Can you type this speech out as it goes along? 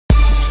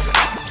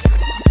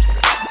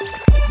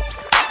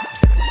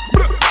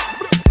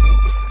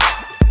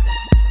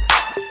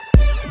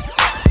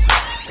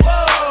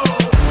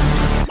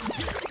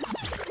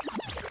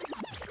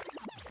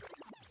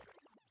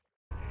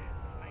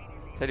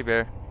Teddy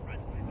bear.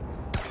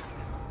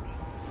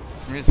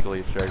 Musical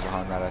Easter egg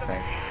behind that, I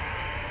think.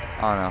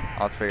 I don't know.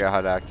 I'll have to figure out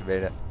how to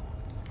activate it.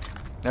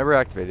 Never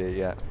activated it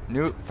yet.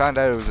 Found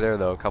out it was there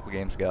though a couple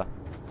games ago.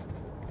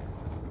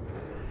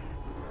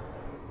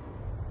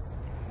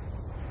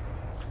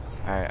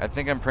 Alright, I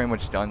think I'm pretty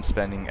much done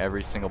spending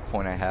every single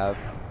point I have.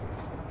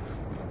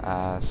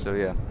 So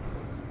yeah.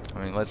 I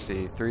mean, let's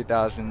see.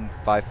 3,000,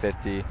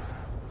 550,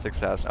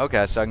 6,000.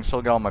 Okay, so I can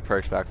still get all my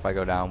perks back if I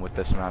go down with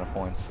this amount of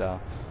points,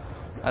 so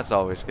that's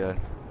always good.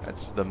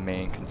 That's the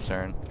main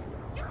concern.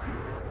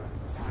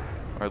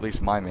 Or at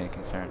least my main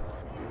concern.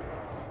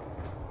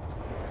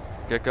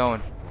 Get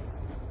going.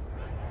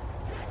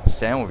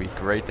 Sand would be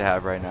great to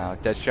have right now.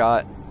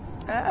 Deadshot.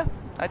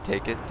 I'd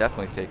take it.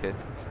 Definitely take it.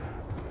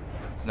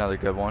 Another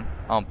good one.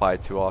 I don't buy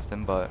it too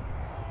often, but...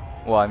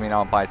 Well, I mean, I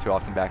don't buy it too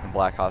often back in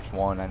Black Ops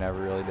 1. I never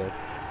really did.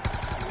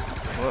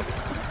 Whoop.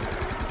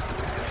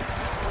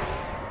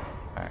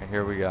 Alright,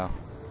 here we go.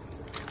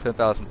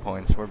 10,000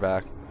 points. We're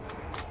back.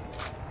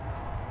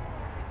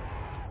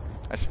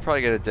 I should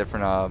probably get a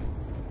different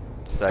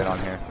sight on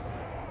here.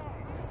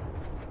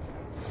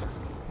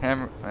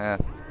 Hammer.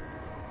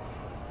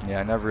 Yeah,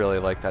 I never really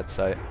liked that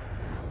sight.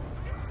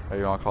 Or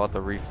you want to call it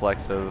the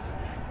reflex of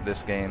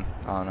this game.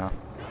 I don't know.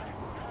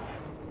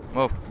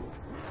 Whoa.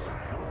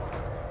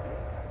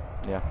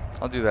 Yeah,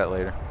 I'll do that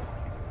later.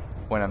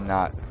 When I'm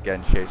not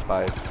getting chased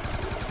by a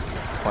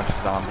bunch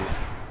of zombies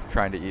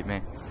trying to eat me.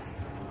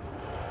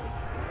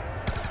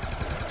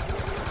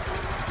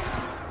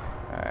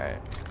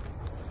 Alright.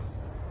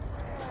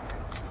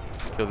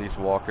 Kill these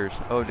walkers.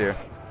 Oh dear.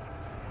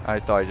 I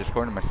thought I just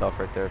cornered myself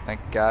right there. Thank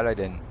God I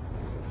didn't.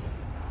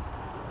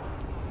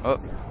 Oh.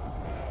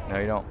 No,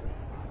 you don't.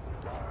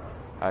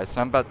 Alright,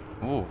 so I'm about...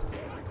 Ooh.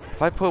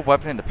 If I put a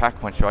weapon in the pack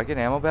punch, do I get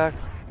ammo back?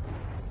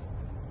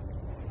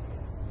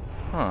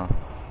 Huh.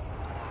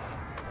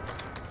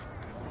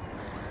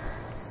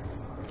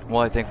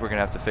 Well, I think we're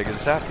gonna have to figure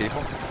this out,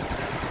 people.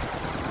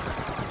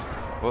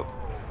 Whoop.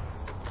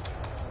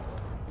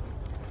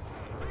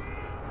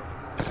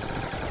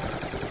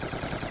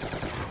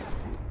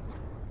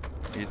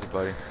 Easy,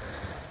 buddy.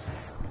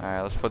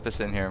 Alright, let's put this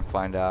in here and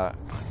find out.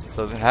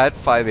 So it had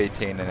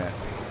 518 in it.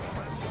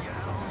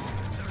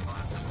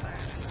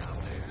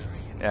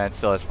 Yeah, it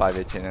still has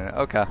 518 in it.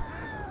 Okay.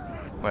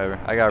 Whatever.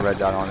 I got a red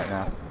dot on it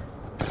now.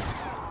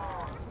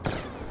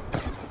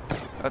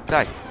 Oh,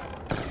 die.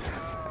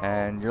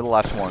 And you're the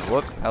last one.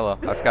 Whoop. Hello.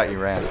 I forgot you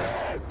ran.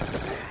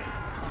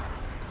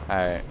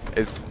 Alright.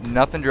 If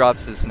nothing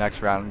drops this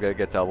next round, I'm going to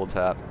get double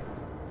tap.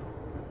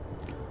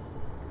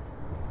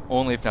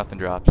 Only if nothing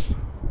drops.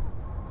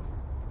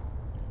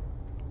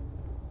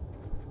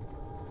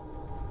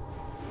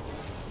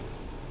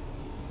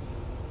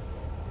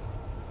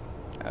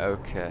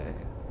 Okay.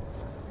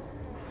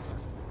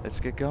 Let's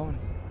get going.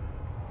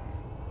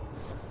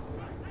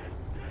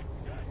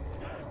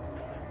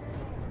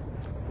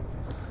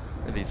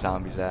 Where are these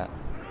zombies at?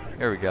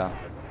 Here we go.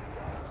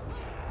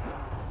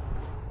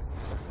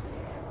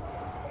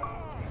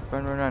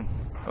 Run, run, run.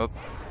 Oh.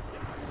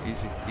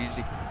 Easy,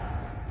 easy.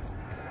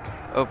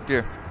 Oh,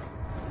 dear.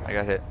 I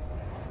got hit.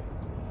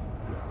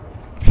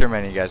 I'm sure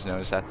many of you guys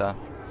noticed that, though.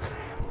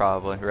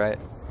 Probably, right?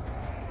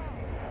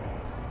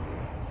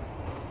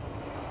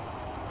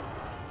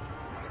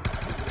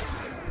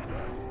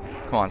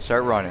 Come on,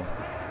 start running.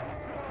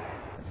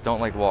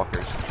 Don't like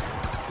walkers.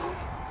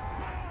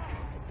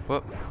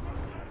 Whoop.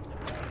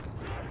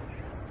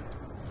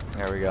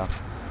 There we go.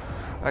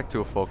 Back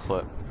to a full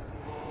clip.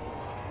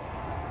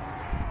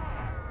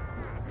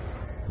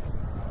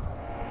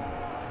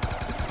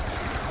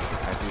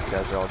 Alright, these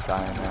guys are all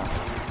dying now.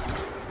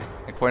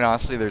 And quite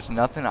honestly, there's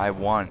nothing I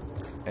want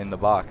in the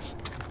box.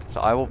 So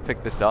I will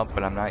pick this up,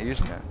 but I'm not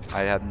using it.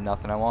 I have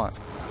nothing I want.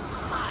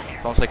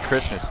 It's almost like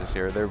Christmas this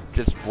year. There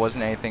just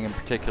wasn't anything in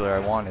particular I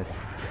wanted.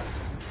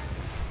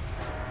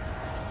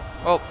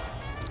 Oh,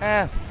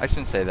 I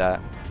shouldn't say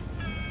that.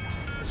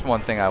 There's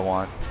one thing I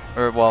want.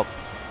 Or, well,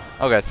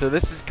 okay, so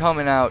this is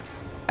coming out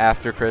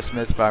after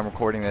Christmas, but I'm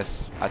recording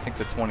this, I think,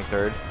 the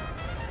 23rd.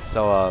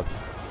 So,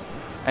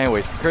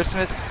 anyways, for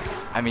Christmas,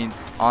 I mean,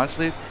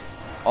 honestly,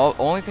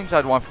 only things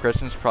I'd want for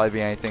Christmas would probably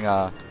be anything,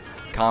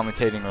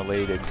 commentating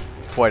related,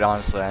 quite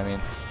honestly. I mean,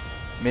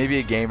 maybe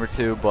a game or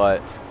two,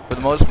 but for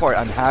the most part,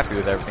 I'm happy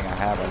with everything I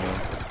have. I mean,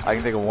 I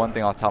can think of one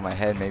thing off the top of my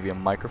head, maybe a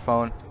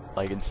microphone,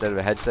 like instead of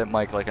a headset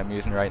mic like I'm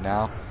using right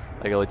now,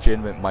 like a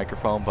legitimate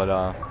microphone, but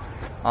I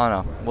don't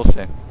know, we'll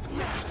see.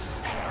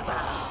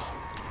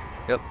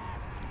 Yep,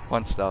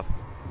 fun stuff.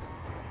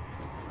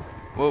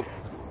 Whoa.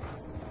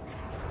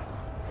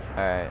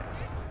 Alright.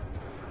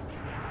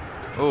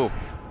 Ooh.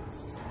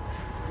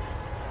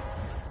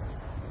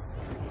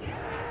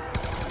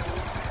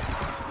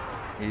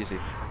 Easy.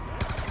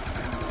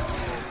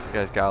 You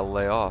guys gotta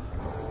lay off.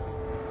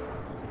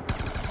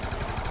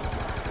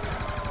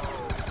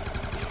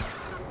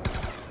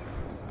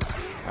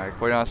 Alright,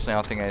 quite honestly, I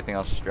don't think anything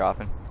else is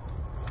dropping.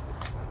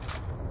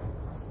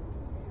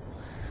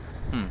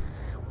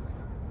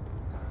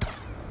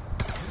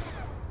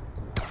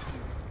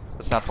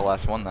 That's not the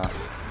last one, though.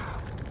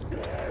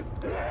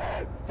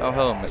 Oh,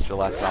 hello, Mr.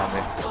 Last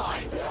Zombie.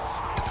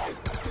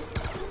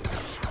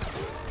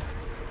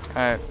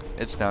 Alright,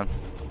 it's done.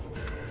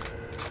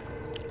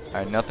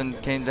 Alright, nothing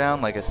came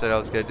down like I said I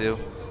was gonna do.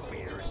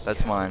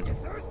 That's mine.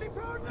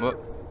 Whoop.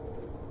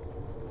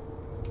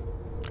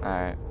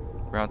 Alright,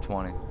 round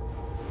 20.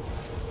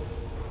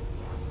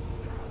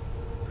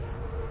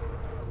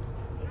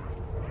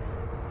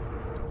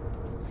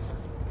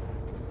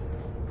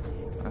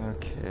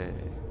 Okay.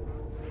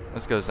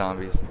 Let's go,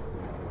 zombies.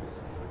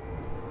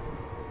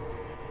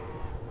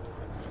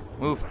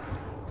 Move.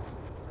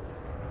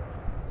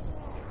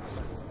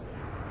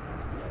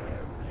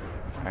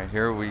 Alright,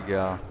 here we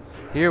go.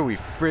 Here we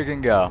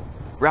friggin' go.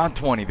 Round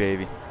 20,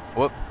 baby.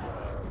 Whoop.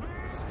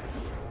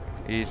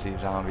 Easy,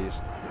 zombies.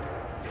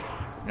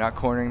 You're not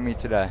cornering me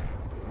today.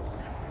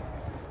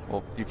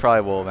 Well, you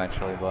probably will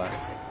eventually, but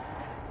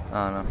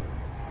I don't know.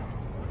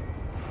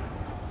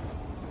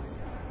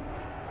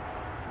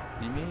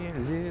 You need a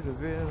little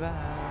revive.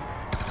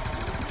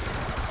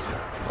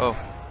 Oh.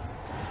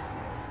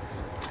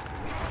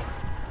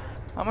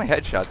 How are my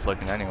headshots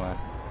looking anyway?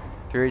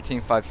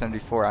 318,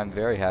 574. I'm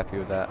very happy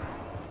with that.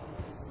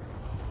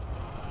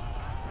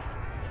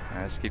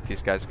 Alright, let's keep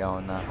these guys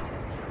going now.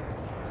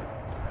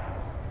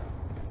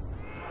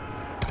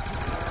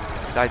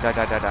 Die, die,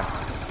 die, die, die.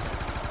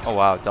 Oh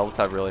wow, double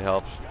tap really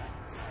helps.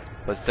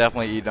 But it's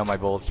definitely eating on my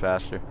bullets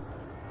faster.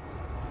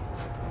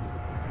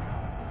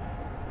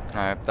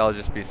 Alright, that'll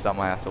just be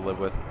something I have to live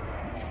with.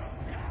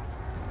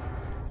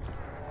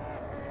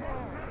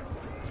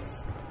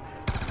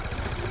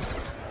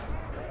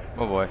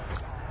 Oh boy,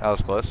 that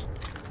was close.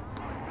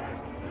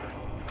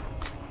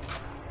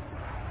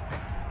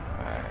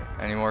 Alright,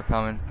 any more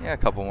coming? Yeah, a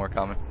couple more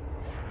coming.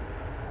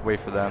 Wait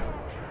for them.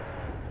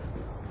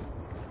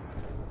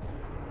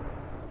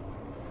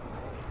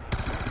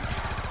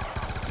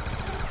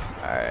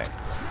 Alright,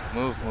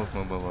 move, move,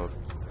 move, move, move.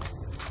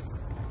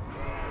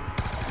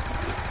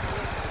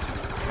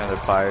 Another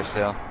fire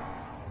sale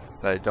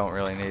that I don't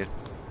really need.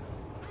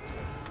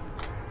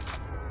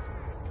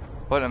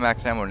 But a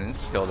max ammo and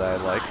skill that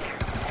I like.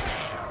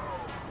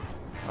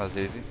 That was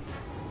easy.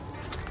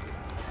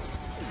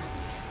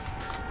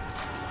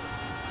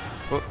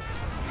 Whoop.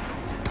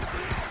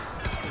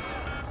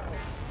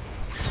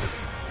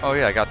 Oh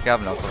yeah, I got the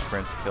Gavin Knuckles for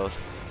instant kills.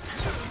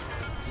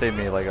 Saved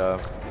me like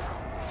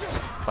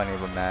plenty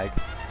of a mag.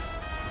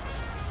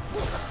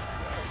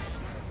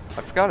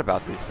 I forgot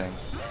about these things.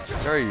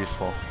 Very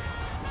useful.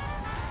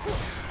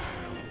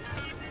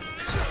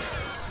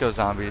 Let's go,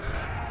 zombies.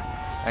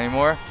 Any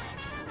more?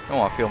 You don't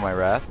want to feel my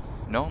wrath.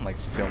 No one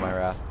likes to feel my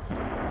wrath.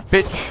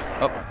 Bitch!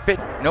 Oh,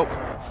 bitch! Nope.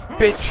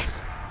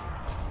 Bitch!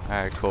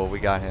 Alright, cool. We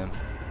got him.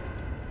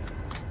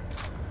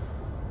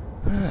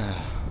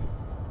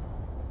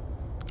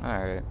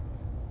 Alright.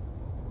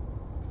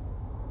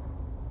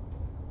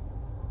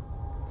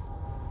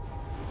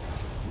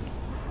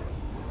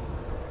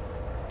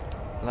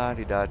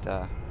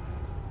 La-di-da-da.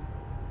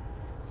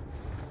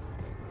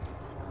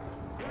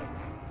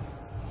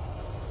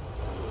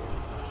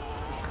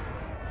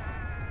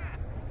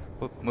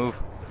 Whoop,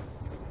 move.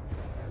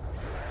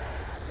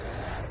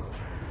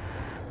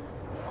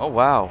 Oh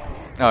wow.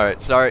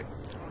 Alright, sorry.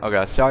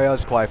 Okay, sorry I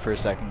was quiet for a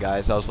second,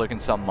 guys. I was looking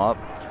something up.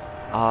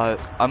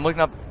 I'm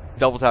looking up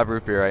double tap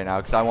root beer right now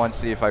because I want to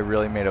see if I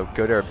really made a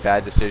good or a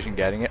bad decision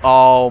getting it.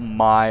 Oh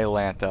my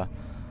Lanta.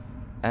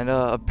 And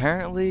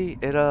apparently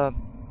it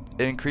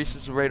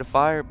increases the rate of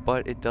fire,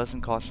 but it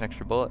doesn't cost an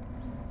extra bullet,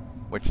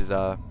 which is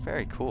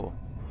very cool.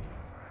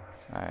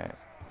 Alright,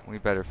 we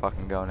better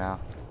fucking go now.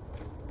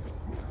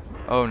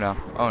 Oh no,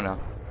 oh no.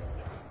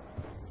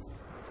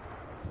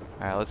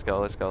 Alright, let's go,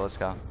 let's go, let's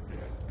go.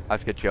 I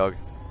have to get Jug.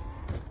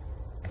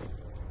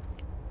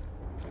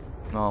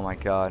 Oh my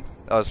god,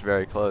 that was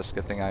very close.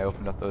 Good thing I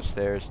opened up those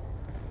stairs,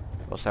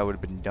 else I would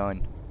have been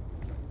done.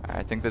 Alright,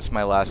 I think this is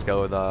my last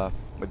go with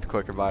the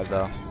quick revive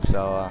though,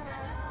 so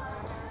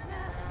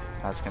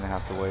that's gonna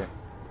have to wait.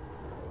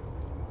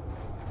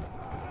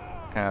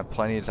 Gonna have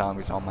plenty of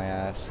zombies on my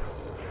ass.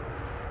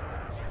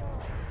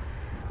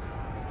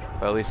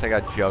 But at least I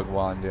got Jug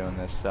while I'm doing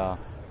this, so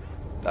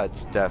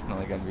that's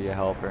definitely gonna be a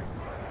helper.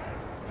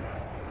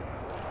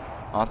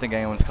 I don't think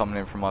anyone's coming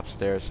in from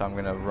upstairs, so I'm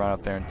gonna run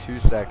up there in 2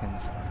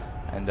 seconds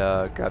and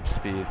grab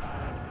speed.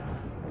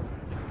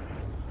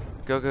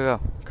 Go, go, go.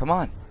 Come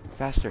on.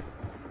 Faster.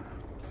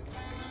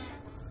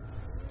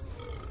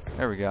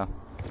 There we go.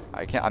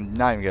 I'm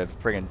not even gonna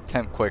friggin'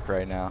 temp quick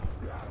right now.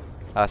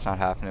 That's not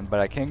happening, but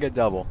I can get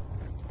double.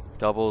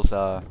 Double's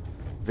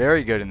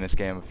very good in this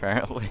game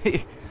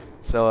apparently.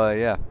 So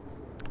yeah.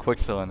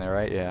 Quick's still in there,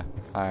 right? Yeah.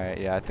 Alright,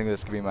 yeah, I think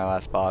this could be my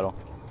last bottle.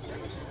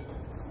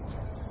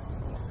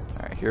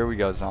 Alright, here we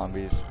go,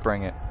 zombies.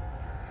 Bring it.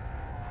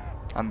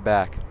 I'm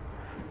back.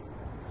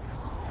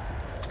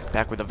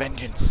 Back with a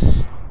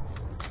vengeance.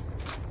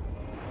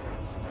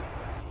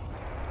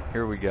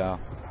 Here we go.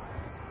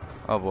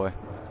 Oh boy.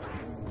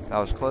 That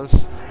was close.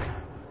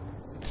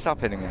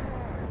 Stop hitting me.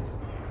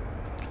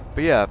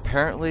 But yeah,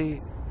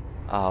 apparently,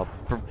 I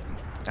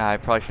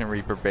probably shouldn't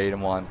read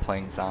verbatim while I'm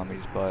playing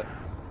zombies, but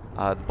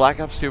The Black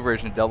Ops 2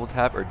 version of Double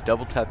Tap, or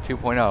Double Tap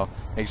 2.0,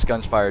 makes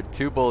guns fire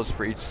 2 bullets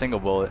for each single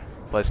bullet,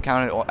 but is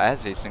counted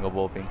as a single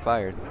bullet being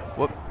fired.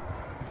 Whoop.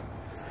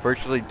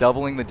 Virtually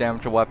doubling the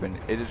damage of a weapon.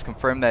 It is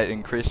confirmed that it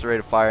increased the rate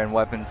of fire in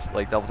weapons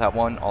like Double Tap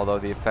 1, although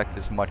the effect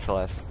is much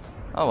less.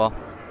 Oh well,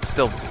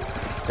 still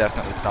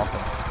definitely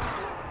something.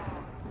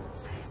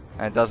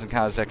 And it doesn't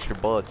count as extra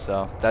bullets,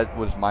 so that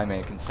was my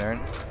main concern.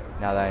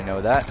 Now that I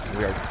know that,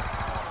 we are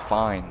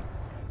fine.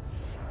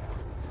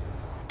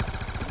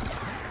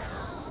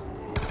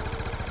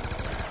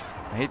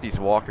 I hate these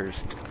walkers.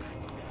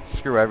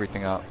 Screw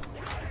everything up.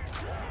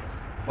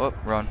 Whoop,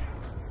 run.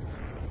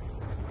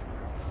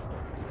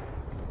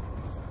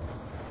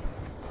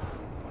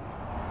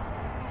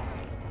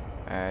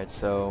 Alright,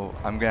 so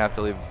I'm gonna have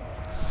to leave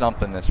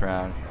something this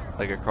round,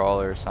 like a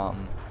crawler or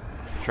something,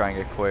 to try and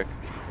get quick.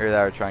 Or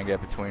that, or try and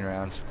get between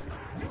rounds.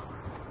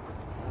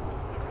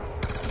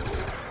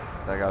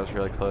 That guy was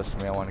really close to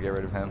me, I want to get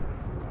rid of him.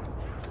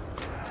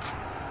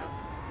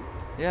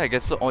 Yeah, I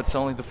guess it's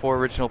only the 4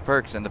 original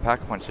perks and the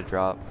pack-a-punch to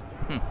drop.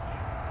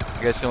 I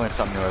guess you learned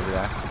something new over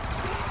there.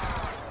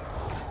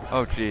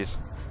 Oh jeez.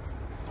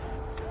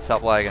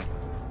 Stop lagging.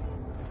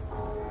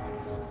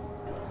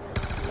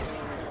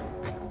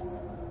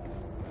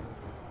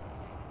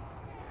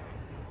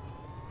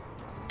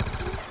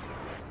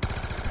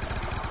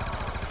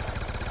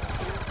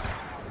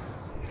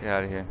 Get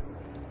out of here.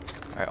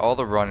 Alright, all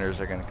the runners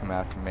are going to come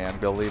after me. I'm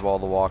going to leave all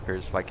the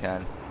walkers if I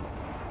can.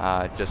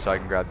 Just so I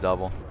can grab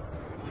double.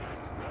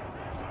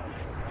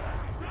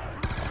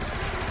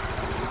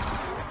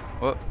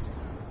 Whoop.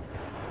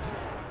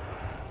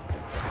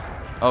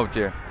 Oh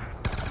dear.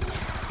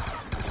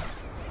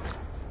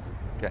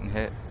 Getting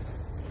hit.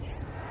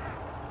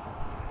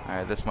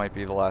 Alright, this might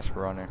be the last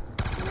runner.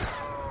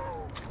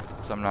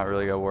 So I'm not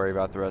really going to worry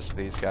about the rest of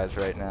these guys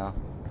right now.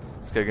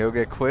 Just going to go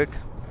get quick.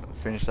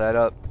 Finish that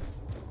up.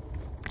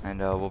 And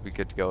we'll be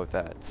good to go with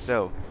that.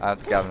 So, I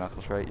have the Gavin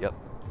Knuckles, right? Yep.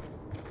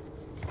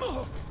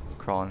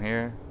 Crawling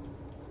here.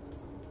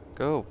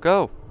 Go,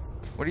 go!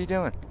 What are you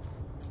doing?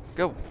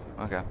 Go!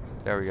 Okay,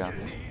 there we go.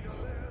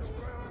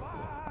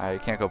 Alright, you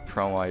can't go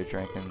prone while you're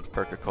drinking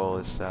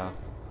Coca-Colas, so.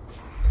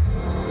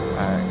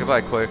 Alright, goodbye,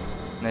 Quick.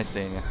 Nice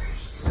seeing you.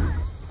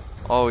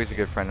 Always a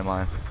good friend of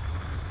mine.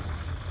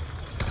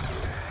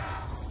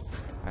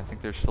 I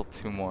think there's still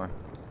 2 more.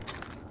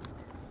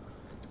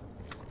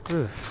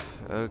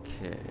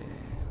 Okay.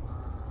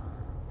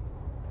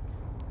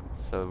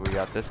 So we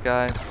got this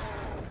guy.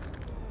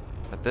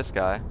 Got this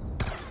guy.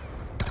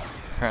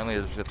 Apparently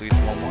there's at least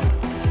 1 more.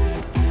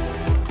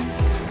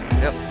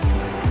 Yep.